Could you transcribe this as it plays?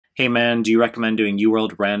Hey man, do you recommend doing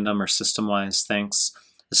UWorld random or system-wise? Thanks.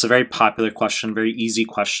 This is a very popular question, very easy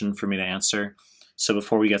question for me to answer. So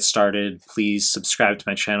before we get started, please subscribe to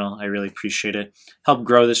my channel. I really appreciate it. Help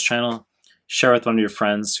grow this channel. Share with one of your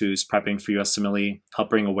friends who's prepping for USMLE. Help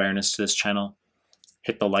bring awareness to this channel.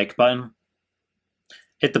 Hit the like button.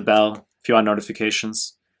 Hit the bell if you want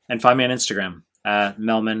notifications. And find me on Instagram at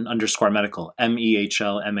Melman_medical,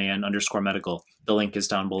 MEHLMAN_medical. The link is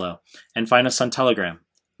down below. And find us on Telegram.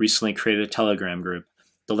 Recently created a Telegram group.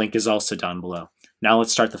 The link is also down below. Now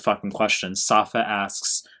let's start the fucking question. Safa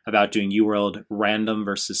asks about doing UWorld random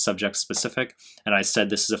versus subject specific. And I said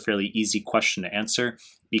this is a fairly easy question to answer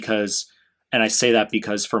because, and I say that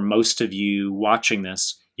because for most of you watching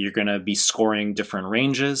this, you're going to be scoring different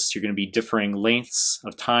ranges. You're going to be differing lengths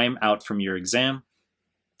of time out from your exam.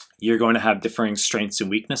 You're going to have differing strengths and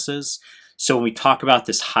weaknesses. So when we talk about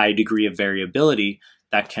this high degree of variability,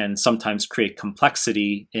 that can sometimes create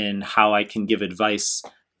complexity in how I can give advice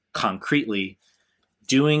concretely.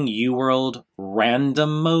 Doing UWorld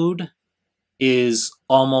random mode is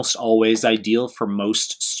almost always ideal for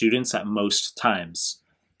most students at most times.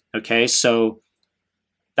 Okay, so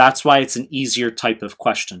that's why it's an easier type of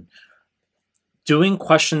question. Doing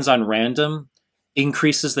questions on random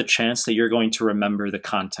increases the chance that you're going to remember the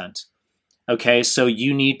content. Okay, so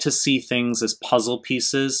you need to see things as puzzle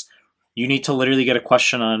pieces. You need to literally get a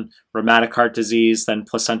question on rheumatic heart disease, then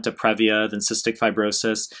placenta previa, then cystic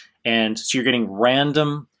fibrosis. And so you're getting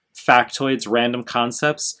random factoids, random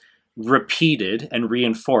concepts repeated and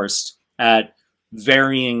reinforced at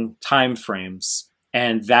varying time frames.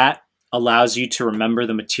 And that allows you to remember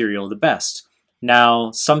the material the best.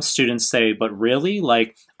 Now, some students say, but really?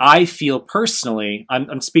 Like, I feel personally,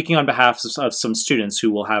 I'm speaking on behalf of some students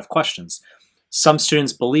who will have questions. Some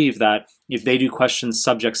students believe that if they do questions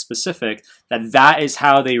subject specific, that is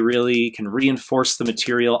how they really can reinforce the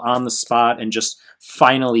material on the spot and just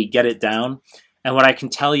finally get it down. And what I can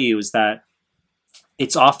tell you is that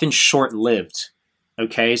it's often short-lived.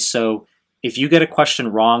 Okay, so if you get a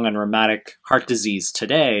question wrong on rheumatic heart disease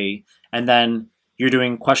today, and then you're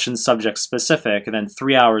doing questions subject specific, and then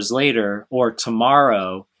 3 hours later or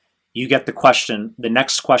tomorrow, you get the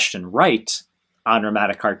next question right on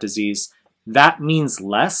rheumatic heart disease, that means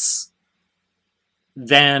less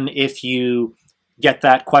than if you get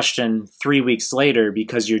that question 3 weeks later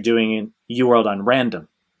because you're doing UWorld on random.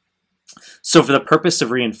 So for the purpose of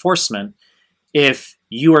reinforcement, if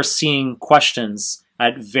you are seeing questions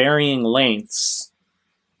at varying lengths,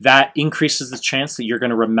 that increases the chance that you're going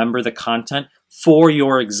to remember the content for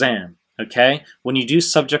your exam, okay? When you do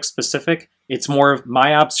subject specific, it's more of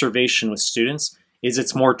my observation with students is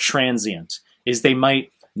it's more transient, is they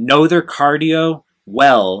might know their cardio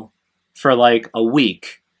well for like a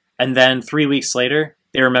week, and then 3 weeks later,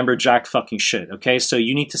 they remember jack fucking shit, okay? So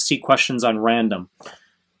you need to see questions on random.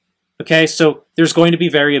 Okay, so there's going to be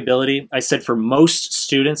variability. I said for most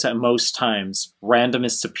students at most times, random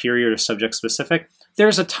is superior to subject specific.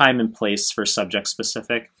 There's a time and place for subject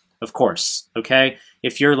specific, of course, okay?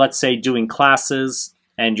 If you're, let's say, doing classes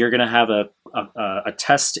and you're gonna have a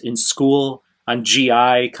test in school on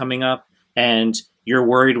GI coming up and you're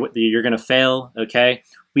worried you're gonna fail, okay?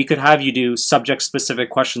 We could have you do subject specific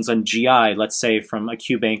questions on GI, let's say from a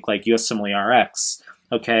Q bank like USMLE RX,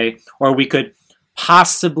 okay? Or we could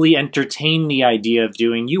possibly entertain the idea of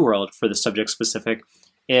doing UWorld for the subject specific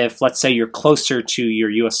if, let's say, you're closer to your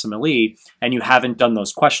USMLE and you haven't done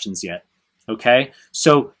those questions yet, okay?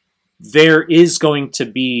 So there are going to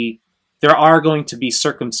be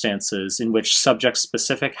circumstances in which subject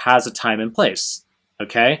specific has a time and place,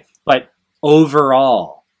 okay? But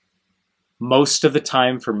overall, most of the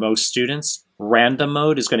time for most students, random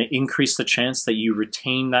mode is going to increase the chance that you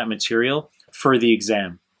retain that material for the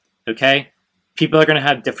exam, okay? People are going to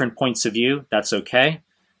have different points of view. That's okay.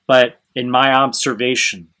 But in my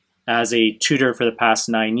observation as a tutor for the past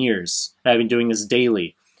 9 years, I've been doing this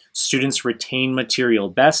daily, students retain material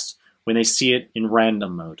best when they see it in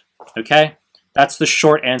random mode. Okay? That's the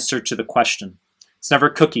short answer to the question. It's never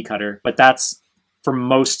cookie cutter, but that's for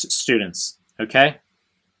most students. Okay?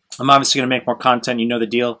 I'm obviously going to make more content. You know the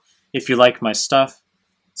deal. If you like my stuff,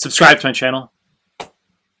 subscribe to my channel.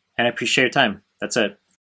 And I appreciate your time. That's it.